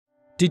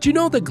Did you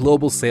know that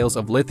global sales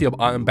of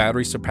lithium-ion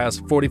batteries surpass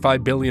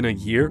 45 billion a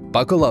year?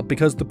 Buckle up,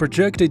 because the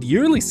projected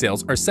yearly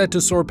sales are set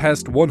to soar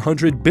past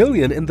 100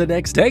 billion in the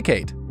next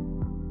decade.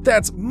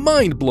 That's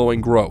mind-blowing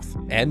growth.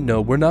 And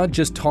no, we're not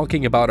just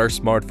talking about our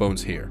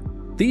smartphones here.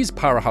 These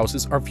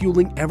powerhouses are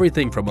fueling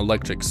everything from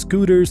electric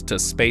scooters to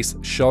space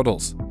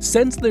shuttles.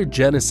 Since their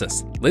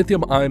genesis,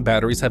 lithium-ion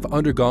batteries have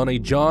undergone a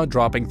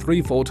jaw-dropping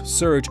threefold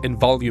surge in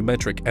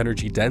volumetric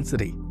energy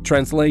density.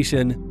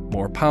 Translation: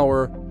 more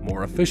power,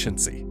 more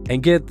efficiency.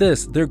 And get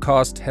this, their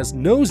cost has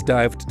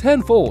nosedived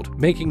tenfold,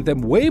 making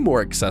them way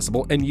more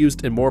accessible and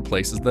used in more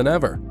places than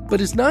ever. But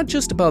it's not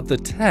just about the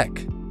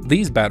tech.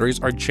 These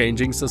batteries are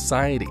changing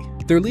society.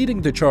 They're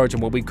leading the charge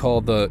in what we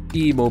call the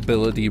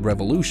e-mobility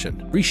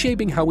revolution,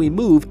 reshaping how we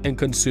move and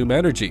consume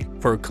energy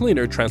for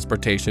cleaner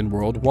transportation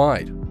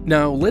worldwide.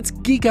 Now, let's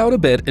geek out a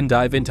bit and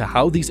dive into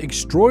how these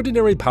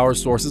extraordinary power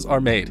sources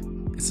are made.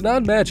 It's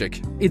not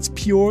magic, it's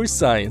pure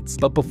science.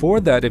 But before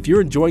that, if you're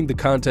enjoying the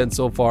content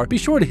so far, be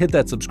sure to hit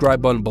that subscribe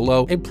button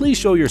below, and please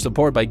show your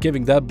support by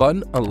giving that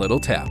button a little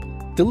tap.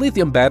 The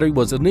lithium battery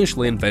was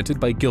initially invented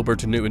by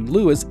Gilbert Newton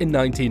Lewis in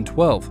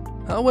 1912.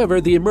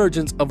 However, the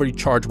emergence of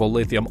rechargeable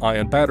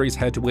lithium-ion batteries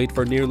had to wait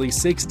for nearly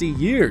 60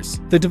 years.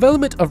 The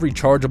development of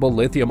rechargeable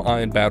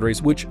lithium-ion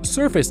batteries, which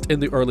surfaced in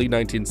the early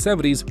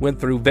 1970s, went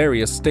through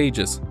various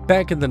stages.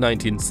 Back in the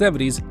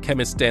 1970s,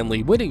 chemist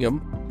Stanley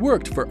Whittingham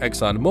worked for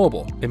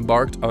ExxonMobil,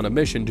 embarked on a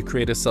mission to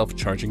create a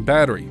self-charging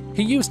battery.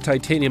 He used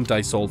titanium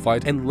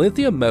disulfide and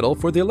lithium metal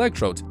for the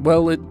electrodes.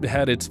 Well, it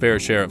had its fair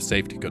share of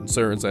safety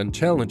concerns and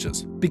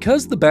challenges.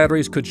 Because the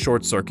batteries could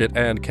short-circuit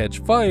and catch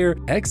fire,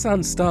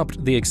 Exxon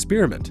stopped the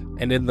experiment.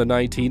 And in the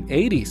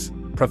 1980s,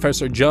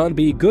 Professor John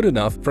B.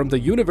 Goodenough from the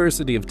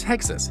University of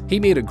Texas, he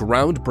made a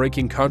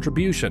groundbreaking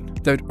contribution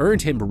that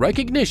earned him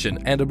recognition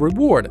and a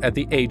reward at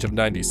the age of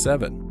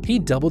 97. He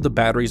doubled the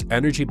battery's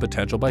energy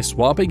potential by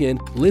swapping in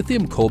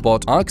lithium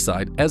cobalt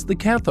oxide as the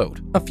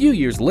cathode. A few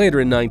years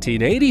later, in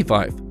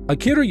 1985,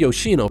 Akira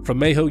Yoshino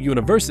from Meihei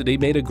University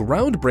made a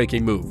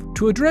groundbreaking move.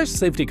 To address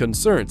safety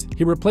concerns,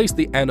 he replaced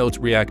the anode's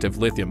reactive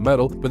lithium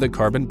metal with a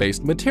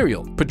carbon-based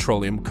material,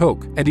 petroleum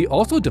coke, and he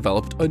also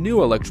developed a new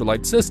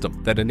electrolyte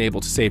system that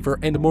enabled safer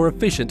and more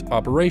efficient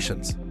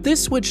operations.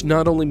 This switch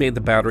not only made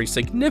the battery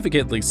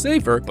significantly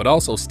safer, but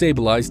also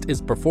stabilized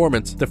its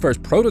performance. The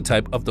first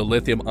prototype of the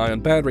lithium-ion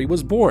battery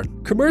was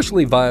born.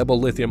 Commercially viable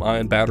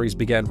lithium-ion batteries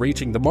began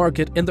reaching the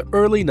market in the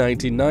early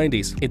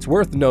 1990s. It's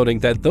worth noting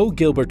that though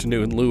Gilbert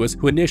Newton Lewis,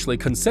 who initially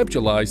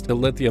conceptualized the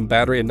lithium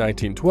battery in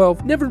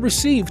 1912, never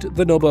received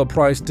the Nobel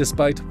Prize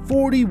despite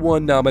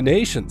 41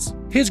 nominations.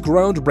 His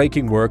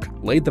groundbreaking work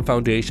laid the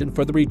foundation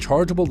for the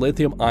rechargeable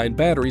lithium-ion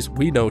batteries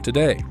we know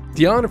today.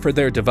 The honor for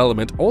their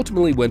development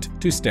ultimately went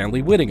to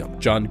Stanley Whittingham,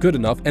 John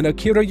Goodenough, and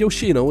Akira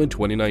Yoshino in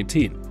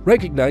 2019,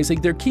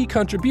 recognizing their key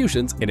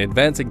contributions in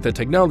advancing the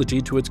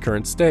technology to its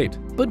current state.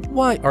 But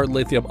why are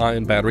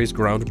lithium-ion batteries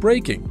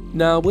groundbreaking?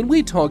 Now, when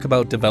we talk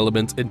about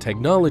developments in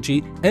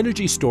technology,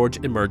 energy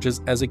storage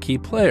emerges as a key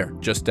player,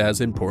 just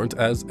as important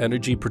as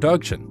energy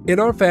production. In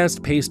our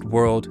fast-paced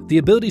world, the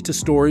ability to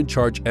store and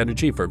charge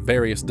energy for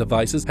various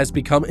devices has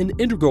become an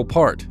integral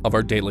part of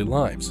our daily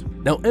lives.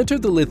 Now enter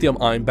the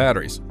lithium-ion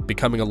batteries,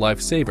 becoming a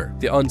lifesaver,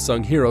 the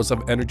unsung heroes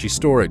of energy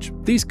storage.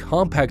 These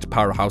compact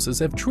powerhouses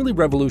have truly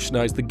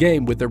revolutionized the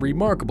game with their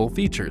remarkable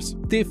features.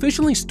 They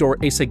efficiently store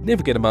a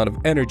significant amount of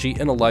energy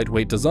in a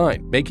lightweight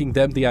design, making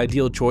them the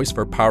ideal choice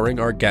for powering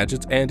our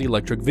gadgets and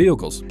electric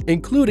vehicles,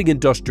 including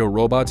industrial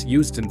robots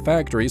used in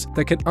factories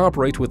that can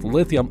operate with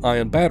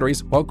lithium-ion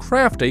batteries while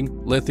crafting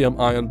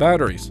lithium-ion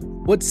batteries.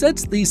 What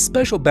sets these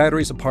special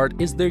batteries apart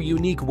is their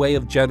unique way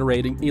of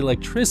generating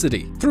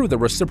electricity through the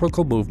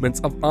reciprocal movements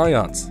of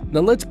ions.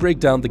 Now let's break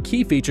down the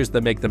key features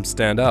that make them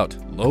stand out: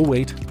 low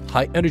weight,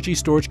 high energy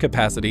storage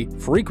capacity,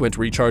 frequent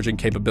recharging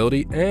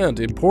capability, and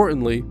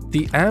importantly,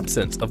 the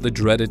absence of the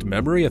dreaded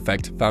memory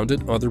effect found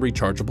in other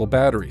rechargeable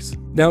batteries.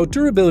 Now,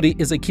 durability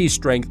is a key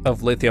strength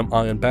of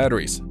lithium-ion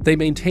batteries. They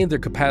maintain their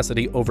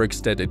capacity over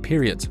extended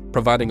periods,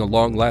 providing a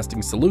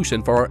long-lasting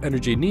solution for our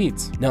energy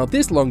needs. Now,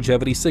 this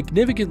longevity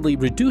significantly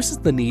reduces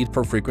the need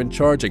for frequent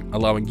charging,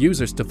 allowing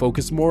users to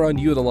focus more on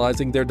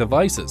utilizing their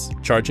devices.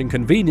 Charging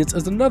convenience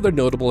is another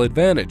notable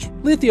advantage.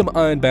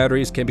 Lithium-ion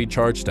batteries can be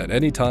charged at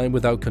any time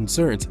without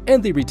concerns,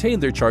 and they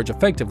retain their charge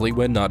effectively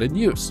when not in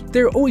use.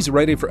 They're always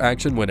ready for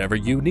action whenever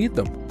you need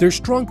them. Their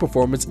strong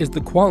performance is the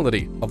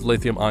quality of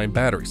lithium-ion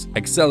batteries,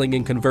 excelling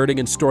in converting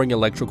and storing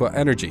electrical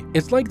energy.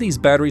 It's like these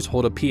batteries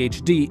hold a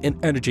PhD in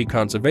energy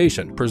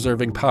conservation,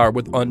 preserving power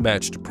with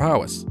unmatched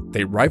prowess.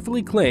 They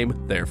rightfully claim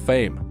their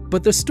fame.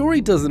 But the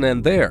story doesn't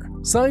end there.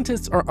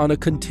 Scientists are on a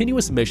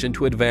continuous mission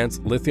to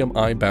advance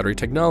lithium-ion battery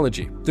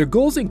technology. Their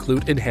goals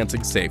include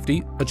enhancing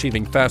safety,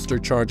 achieving faster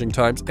charging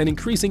times, and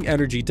increasing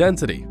energy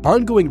density.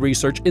 Ongoing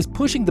research is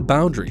pushing the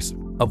boundaries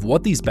of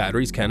what these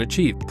batteries can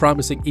achieve,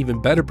 promising even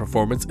better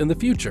performance in the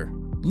future.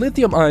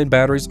 Lithium-ion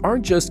batteries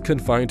aren't just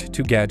confined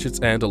to gadgets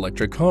and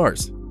electric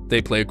cars.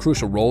 They play a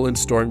crucial role in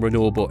storing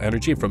renewable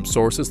energy from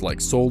sources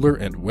like solar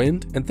and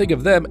wind, and think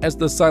of them as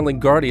the silent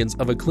guardians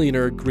of a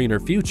cleaner, greener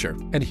future.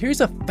 And here's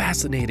a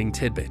fascinating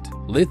tidbit.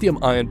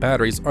 Lithium-ion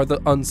batteries are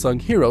the unsung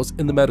heroes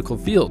in the medical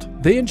field.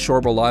 They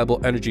ensure reliable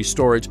energy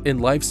storage in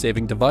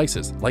life-saving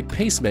devices like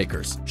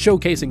pacemakers,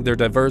 showcasing their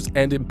diverse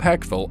and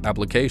impactful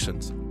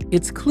applications.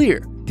 It's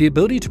clear the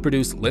ability to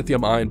produce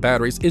lithium-ion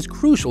batteries is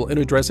crucial in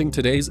addressing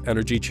today's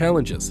energy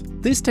challenges.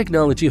 This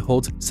technology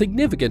holds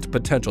significant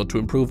potential to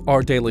improve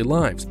our daily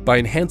lives by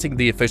enhancing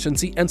the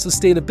efficiency and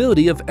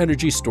sustainability of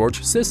energy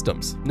storage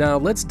systems. Now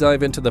let's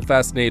dive into the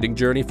fascinating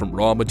journey from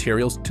raw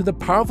materials to the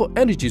powerful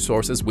energy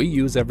sources we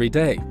use every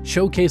day,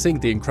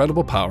 showcasing the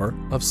incredible power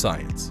of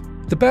science.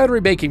 The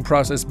battery making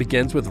process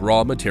begins with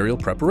raw material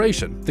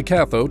preparation. The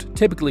cathode,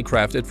 typically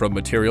crafted from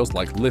materials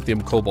like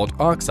lithium cobalt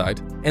oxide,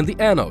 and the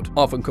anode,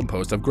 often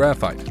composed of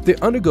graphite. They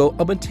undergo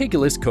a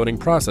meticulous coating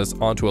process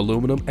onto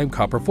aluminum and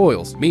copper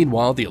foils.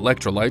 Meanwhile, the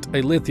electrolyte,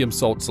 a lithium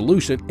salt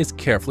solution, is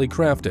carefully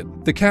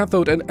crafted. The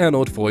cathode and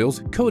anode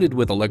foils, coated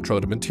with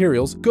electrode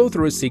materials, go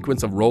through a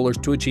sequence of rollers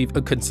to achieve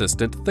a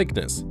consistent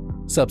thickness.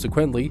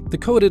 Subsequently, the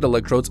coated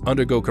electrodes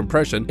undergo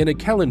compression in a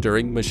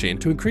calendaring machine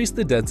to increase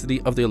the density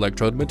of the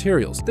electrode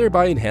materials,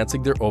 thereby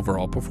enhancing their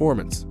overall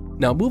performance.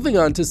 Now moving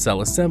on to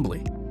cell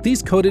assembly.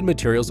 These coated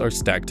materials are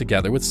stacked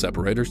together with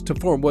separators to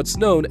form what's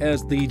known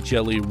as the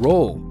jelly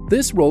roll.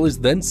 This roll is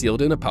then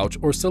sealed in a pouch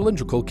or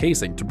cylindrical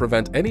casing to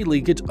prevent any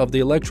leakage of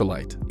the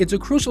electrolyte. It's a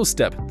crucial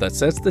step that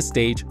sets the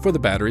stage for the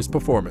battery's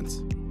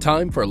performance.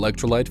 Time for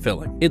electrolyte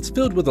filling. It's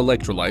filled with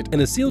electrolyte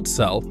in a sealed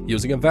cell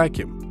using a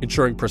vacuum,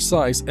 ensuring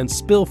precise and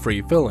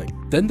spill-free filling.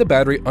 Then the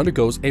battery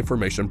undergoes a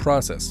formation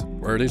process,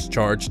 where it is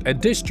charged and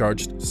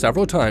discharged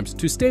several times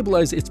to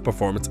stabilize its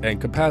performance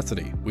and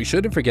capacity. We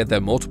shouldn't forget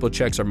that multiple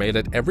checks are made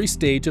at every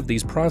stage of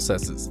these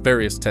processes.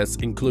 Various tests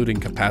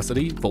including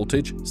capacity,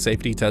 voltage,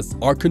 safety tests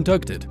are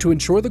conducted to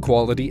ensure the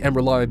quality and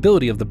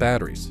reliability of the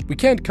batteries. We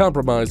can't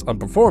compromise on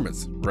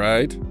performance,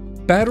 right?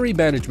 Battery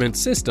Management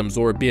Systems,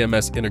 or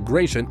BMS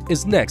integration,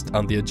 is next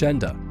on the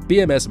agenda.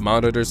 BMS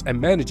monitors and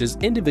manages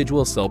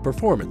individual cell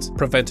performance,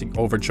 preventing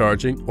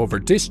overcharging,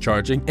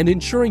 over-discharging, and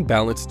ensuring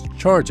balanced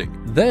charging.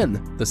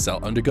 Then, the cell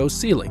undergoes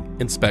sealing,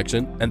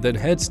 inspection, and then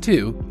heads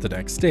to the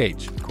next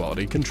stage,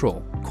 quality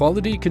control.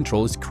 Quality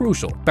control is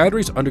crucial.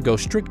 Batteries undergo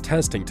strict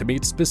testing to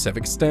meet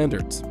specific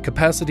standards.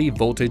 Capacity,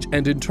 voltage,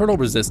 and internal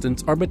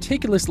resistance are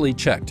meticulously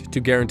checked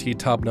to guarantee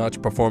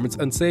top-notch performance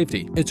and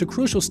safety. It's a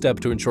crucial step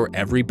to ensure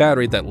every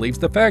battery that leaves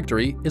the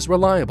factory is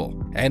reliable.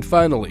 And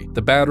finally,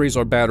 the batteries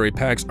or battery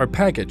packs are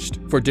packaged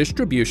for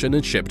distribution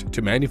and shipped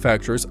to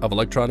manufacturers of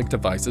electronic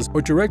devices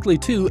or directly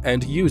to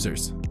end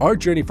users. Our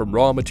journey from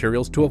raw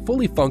materials to a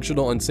fully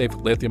functional and safe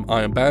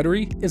lithium-ion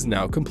battery is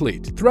now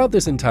complete. Throughout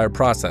this entire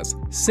process,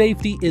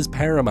 safety is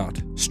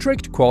paramount.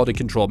 Strict quality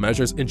control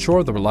measures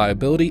ensure the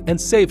reliability and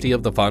safety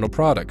of the final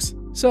products.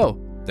 So,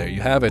 there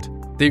you have it,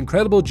 the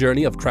incredible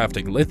journey of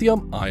crafting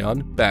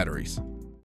lithium-ion batteries.